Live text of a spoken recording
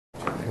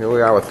Here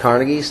we are with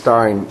Carnegie,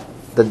 starring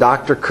the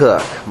Dr.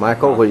 Cook.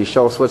 Michael, will you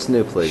show us what's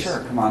new, please?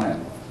 Sure, come on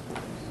in.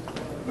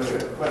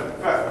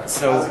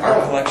 So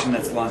our collection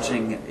that's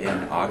launching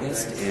in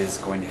August is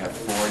going to have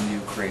 4 new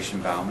Creation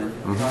Bauman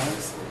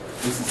products.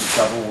 This is a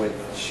double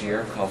width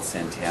shear called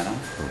Santana.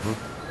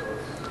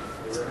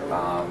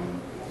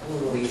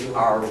 We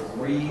are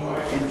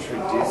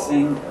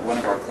reintroducing one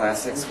of our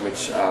classics,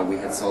 which we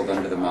had sold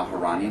under the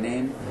Maharani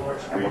name,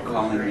 and we're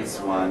calling this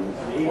one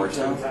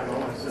Porto.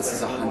 This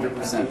is a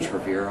 100%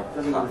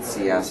 Trevira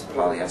CS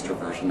polyester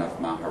version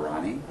of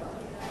Maharani.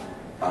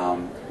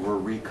 We're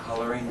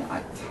recoloring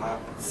a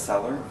top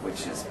seller,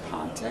 which is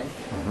Ponte,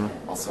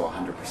 also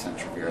 100%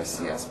 Trevira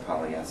CS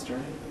polyester.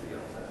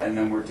 And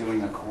then we're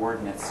doing a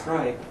coordinate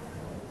stripe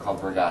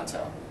called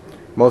Regato.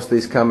 Most of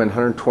these come in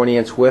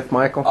 120-inch width,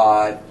 Michael?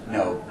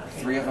 No,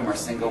 3 of them are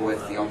single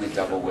width. The only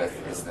double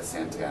width is the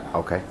Santana.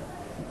 Okay.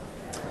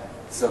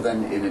 So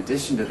then, in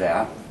addition to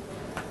that,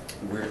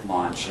 we're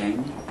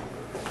launching.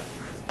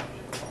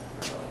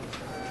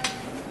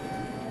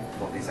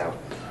 Pull these out.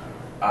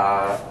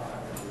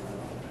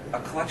 A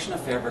collection of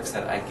fabrics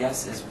that I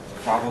guess is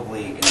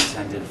probably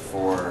intended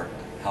for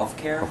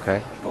healthcare.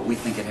 Okay. But we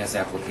think it has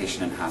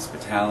application in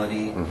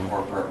hospitality,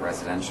 corporate,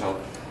 residential.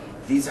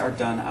 These are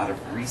done out of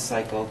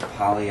recycled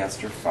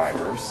polyester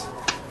fibers.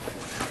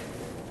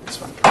 This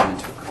one come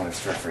into a color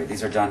strip for you.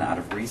 These are done out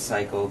of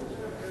recycled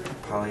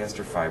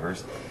polyester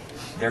fibers.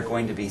 They're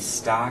going to be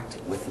stocked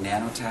with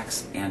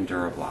Nanotex and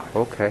Durablock.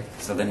 Okay.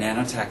 So the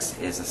Nanotex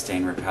is a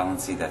stain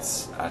repellency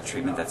that's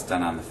treatment that's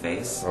done on the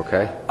face.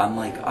 Okay.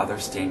 Unlike other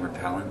stain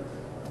repellent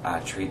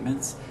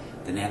treatments,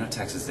 the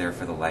Nanotex is there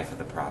for the life of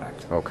the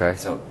product. Okay.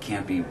 So it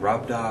can't be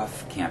rubbed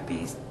off, can't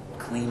be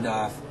cleaned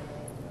off.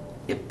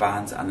 It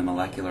bonds on the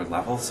molecular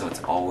level, so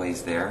it's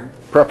always there.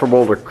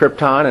 Preferable to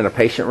Krypton in a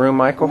patient room,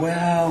 Michael?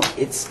 Well,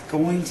 it's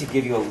going to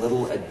give you a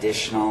little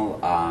additional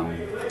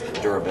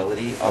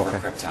durability over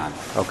Krypton.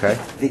 Okay.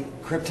 The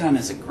Krypton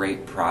is a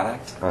great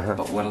product,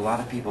 but what a lot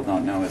of people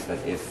don't know is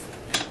that if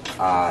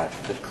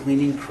the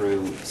cleaning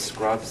crew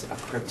scrubs a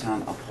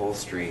Krypton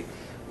upholstery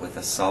with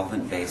a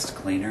solvent-based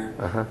cleaner,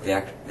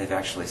 they've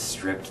actually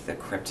stripped the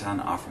Krypton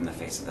off from the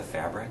face of the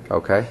fabric.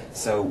 Okay.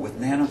 So with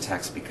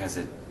Nanotex, because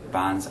it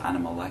bonds on a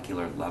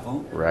molecular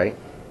level, right,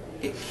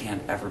 it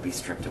can't ever be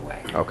stripped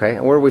away. Okay.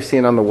 And what are we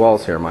seeing on the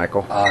walls here,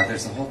 Michael?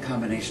 There's a whole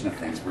combination of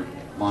things. We're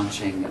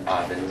launching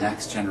the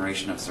next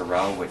generation of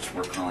Xorel, which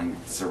we're calling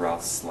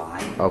Xorel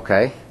Slide.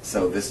 Okay.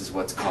 So this is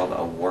what's called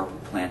a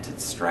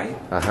warp-planted stripe.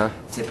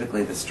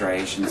 Typically the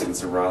striations in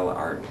Xorel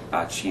are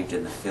achieved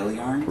in the fill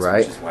yarns,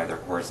 right, which is why they're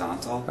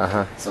horizontal.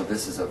 So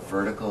this is a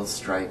vertical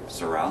stripe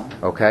Xorel.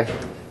 Okay.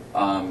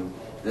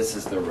 This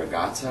is the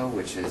Regato,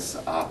 which is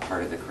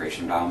part of the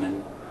Creation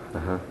Bauman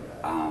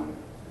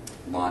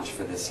launch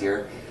for this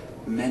year.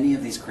 Many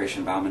of these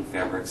Creation Bauman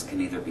fabrics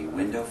can either be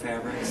window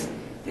fabrics,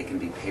 they can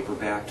be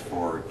paper-backed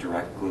for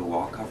direct glue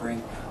wall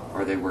covering,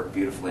 or they work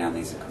beautifully on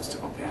these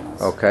acoustical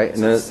panels. Okay. So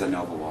and this is a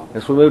Nova wall.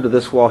 As we move to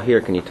this wall here,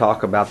 can you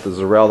talk about the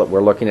Xorel that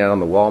we're looking at on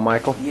the wall,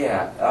 Michael?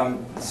 Yeah.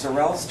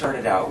 Xorel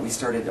started out, we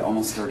started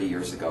almost 30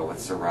 years ago with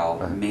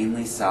Xorel,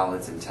 mainly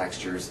solids and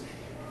textures,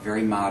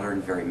 very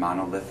modern, very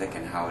monolithic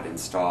in how it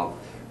installed.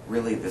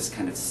 Really this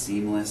kind of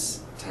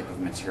seamless type of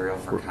material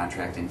for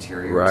contract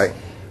interiors. Right.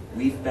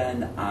 We've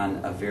been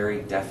on a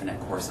very definite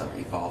course of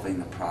evolving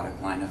the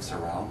product line of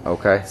Xorel.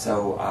 Okay.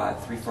 So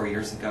 3-4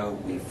 years ago,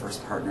 we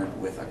first partnered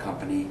with a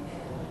company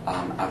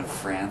out of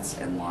France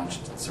and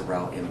launched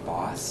Xorel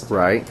Embossed.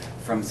 Right.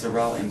 From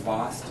Xorel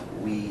Embossed,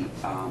 we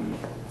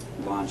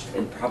launched,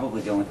 and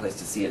probably the only place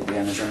to see it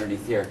again is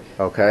underneath here.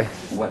 Okay.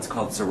 What's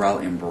called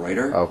Xorel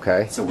Embroider.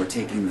 Okay. So we're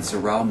taking the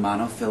Xorel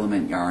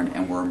monofilament yarn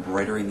and we're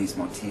embroidering these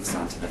motifs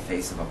onto the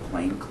face of a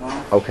plain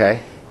cloth.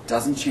 Okay.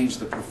 Doesn't change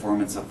the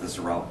performance of the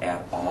Xorel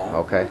at all.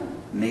 Okay.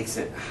 Makes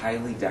it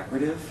highly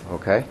decorative.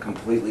 Okay.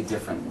 Completely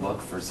different look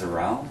for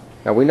Xorel.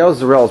 Now we know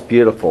Xorel is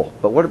beautiful,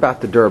 but what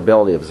about the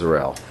durability of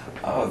Xorel?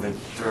 Oh, the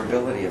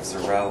durability of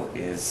Xorel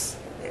is,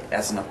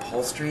 as an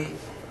upholstery,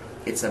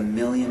 it's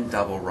 1,000,000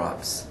 double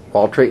rubs.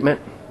 Wall treatment?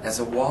 As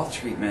a wall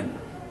treatment,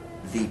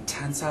 the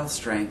tensile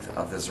strength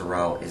of the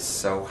Xorel is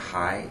so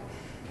high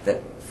that,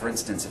 for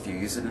instance, if you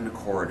use it in a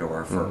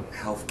corridor for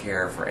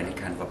healthcare, for any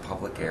kind of a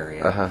public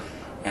area,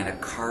 and a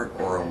cart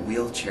or a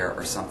wheelchair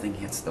or something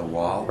hits the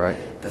wall,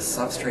 the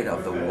substrate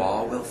of the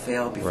wall will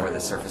fail before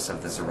the surface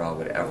of the Xorel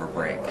would ever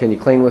break. Can you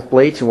clean with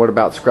bleach, and what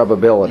about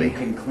scrubbability? You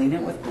can clean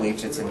it with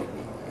bleach.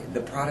 The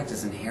product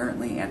is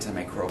inherently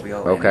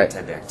antimicrobial and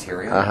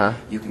antibacterial.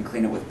 You can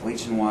clean it with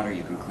bleach and water.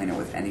 You can clean it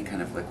with any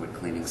kind of liquid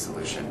cleaning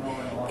solution.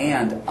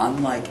 And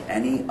unlike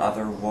any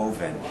other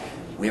woven,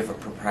 we have a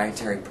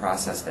proprietary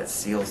process that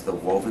seals the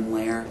woven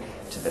layer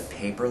to the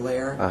paper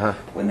layer.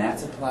 When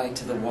that's applied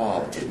to the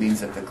wall, it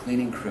means that the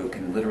cleaning crew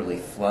can literally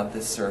flood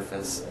the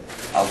surface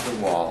of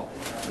the wall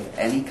with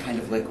any kind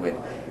of liquid,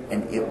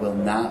 and it will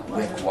not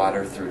wick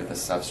water through to the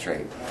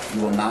substrate.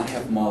 You will not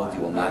have mold,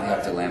 you will not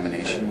have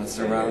delamination with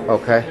Xorel.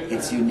 Okay.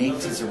 It's unique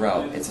to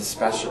Xorel. It's a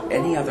special,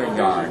 any other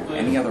yarn,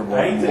 any other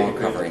woven wall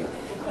covering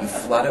You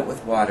flood it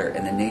with water,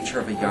 and the nature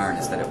of a yarn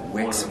is that it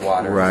wicks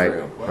water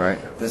through. Right.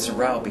 The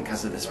Xorel,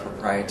 because of this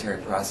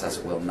proprietary process,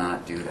 will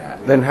not do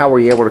that. Then how were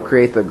you able to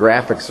create the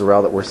graphic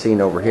Xorel that we're seeing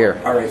over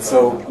here? All right,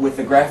 so with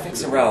the graphic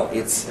Xorel,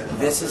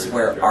 this is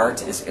where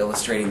art is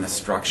illustrating the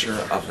structure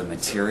of the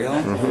material.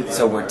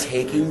 So we're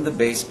taking the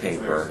base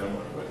paper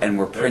and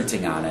we're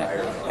printing on it,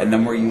 and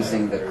then we're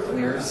using the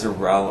clear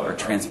Xorel or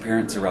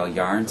transparent Xorel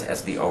yarns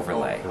as the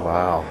overlay.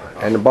 Wow.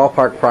 And the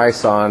ballpark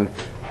price on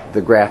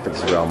the graphic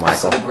Xorel, Michael?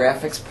 So the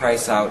graphics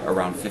price out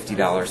around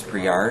 $50 per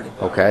yard.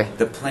 Okay.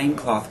 The plain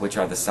cloth, which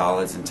are the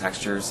solids and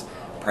textures,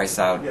 price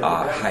out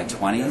high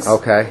 20s.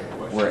 Okay.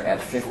 We're at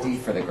 $50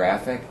 for the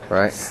graphic.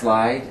 Right.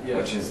 Slide,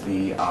 which is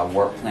the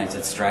warp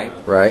planted stripe,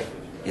 Right.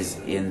 is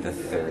in the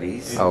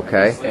 30s.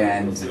 Okay.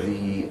 And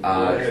the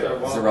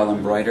Xorel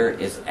embroider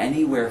is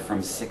anywhere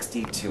from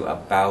 $60 to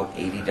about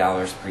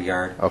 $80 per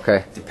yard.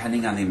 Okay.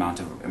 Depending on the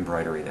amount of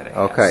embroidery that it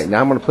has. Okay. Now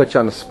I'm going to put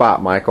you on the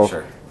spot, Michael.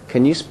 Sure.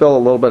 Can you spill a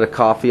little bit of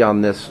coffee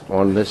on this chair?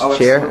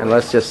 Absolutely. And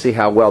let's just see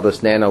how well this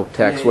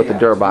Nanotex with the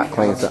Durabot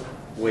cleans up.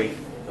 Wait,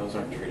 those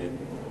aren't treated.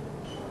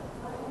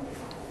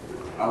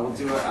 We'll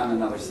do it on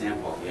another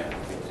sample. Yeah,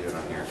 we can do it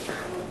on here.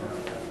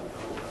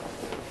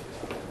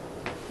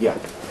 Yeah.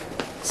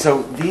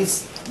 So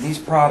these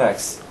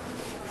products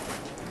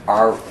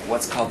are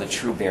what's called a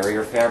true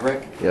barrier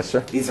fabric. Yes, sir.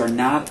 These are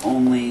not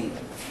only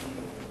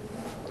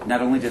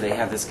do they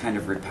have this kind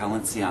of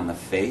repellency on the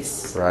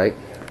face, Right.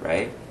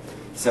 right?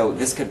 So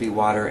this could be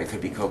water, it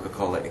could be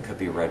Coca-Cola, it could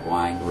be red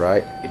wine.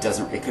 Right.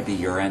 It could be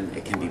urine,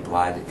 it can be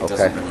blood, it Okay.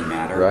 doesn't really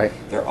matter. Right.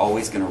 They're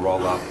always going to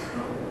roll up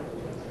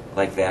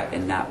like that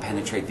and not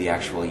penetrate the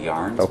actual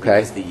yarns. Okay.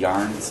 Because the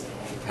yarns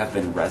have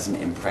been resin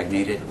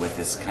impregnated with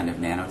this kind of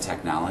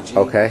nanotechnology.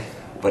 Okay.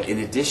 But in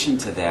addition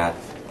to that,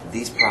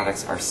 these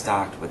products are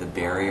stocked with a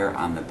barrier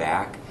on the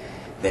back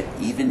that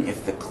even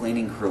if the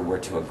cleaning crew were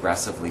to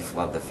aggressively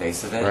flood the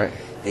face of it, Right.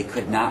 they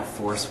could not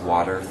force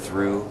water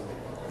through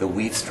the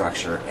weave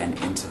structure and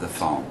into the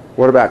foam.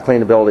 What about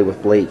cleanability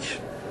with bleach?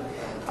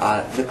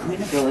 The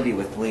cleanability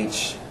with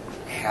bleach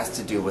has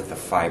to do with the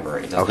fiber.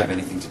 It doesn't Okay. have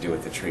anything to do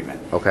with the treatment.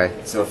 Okay.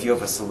 So if you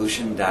have a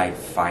solution dyed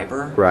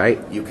fiber, Right.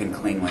 you can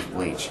clean with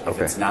bleach. If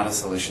Okay. it's not a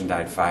solution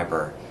dyed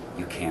fiber,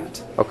 you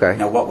can't. Okay.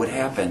 Now what would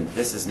happen,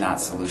 this is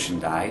not solution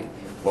dyed,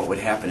 what would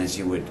happen is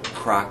you would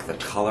crock the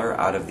color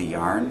out of the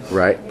yarn,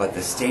 Right. but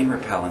the stain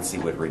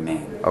repellency would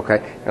remain. Okay.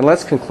 And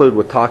let's conclude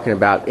with talking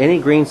about any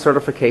green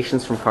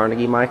certifications from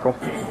Carnegie, Michael?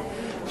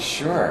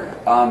 Sure.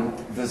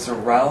 The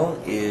Xorel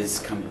is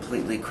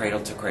completely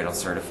cradle-to-cradle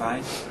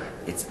certified.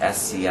 It's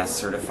SCS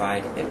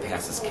certified. It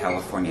passes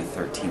California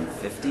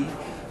 1350,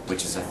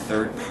 which is a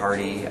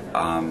third-party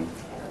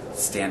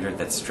standard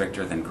that's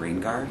stricter than Green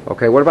Guard.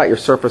 Okay. What about your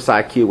Surface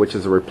IQ, which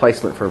is a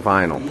replacement for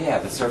vinyl? Yeah,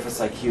 the Surface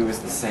IQ is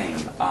the same.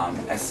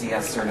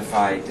 SCS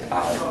certified,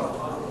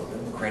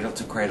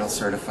 cradle-to-cradle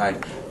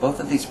certified. Both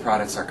of these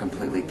products are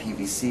completely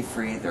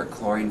PVC-free, they're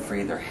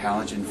chlorine-free, they're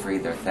halogen-free,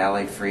 they're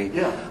phthalate-free.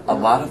 A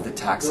lot of the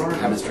toxic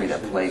chemistry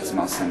that plagues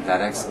most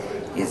synthetics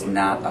is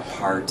not a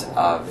part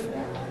of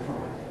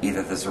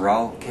either the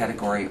Xorel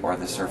category or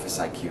the Surface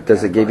IQ category.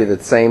 Does it give you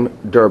the same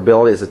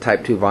durability as a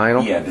Type 2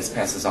 vinyl? Yeah, this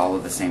passes all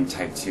of the same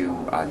Type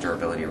 2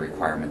 durability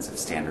requirements of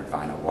standard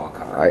vinyl wall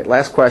cover. All right,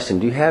 last question.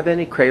 Do you have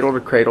any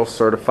cradle-to-cradle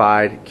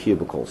certified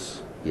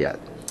cubicles yet?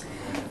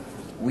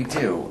 We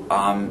do.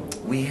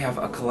 We have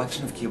a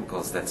collection of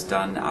cubicles that's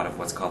done out of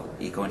what's called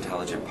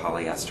eco-intelligent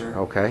polyester.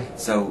 Okay.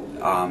 So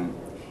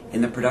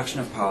in the production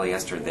of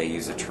polyester, they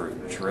use a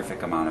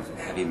terrific amount of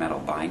heavy metal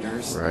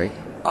binders. Right.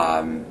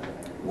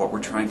 What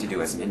we're trying to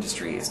do as an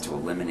industry is to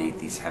eliminate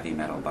these heavy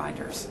metal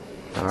binders.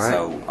 All right.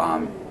 So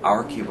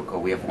our cubicle,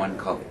 we have one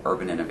called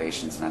Urban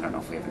Innovations, and I don't know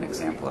if we have an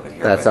example of it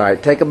here. That's all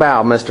right. Take a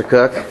bow, Mr.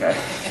 Cook. Okay.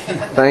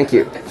 Thank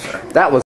you. That was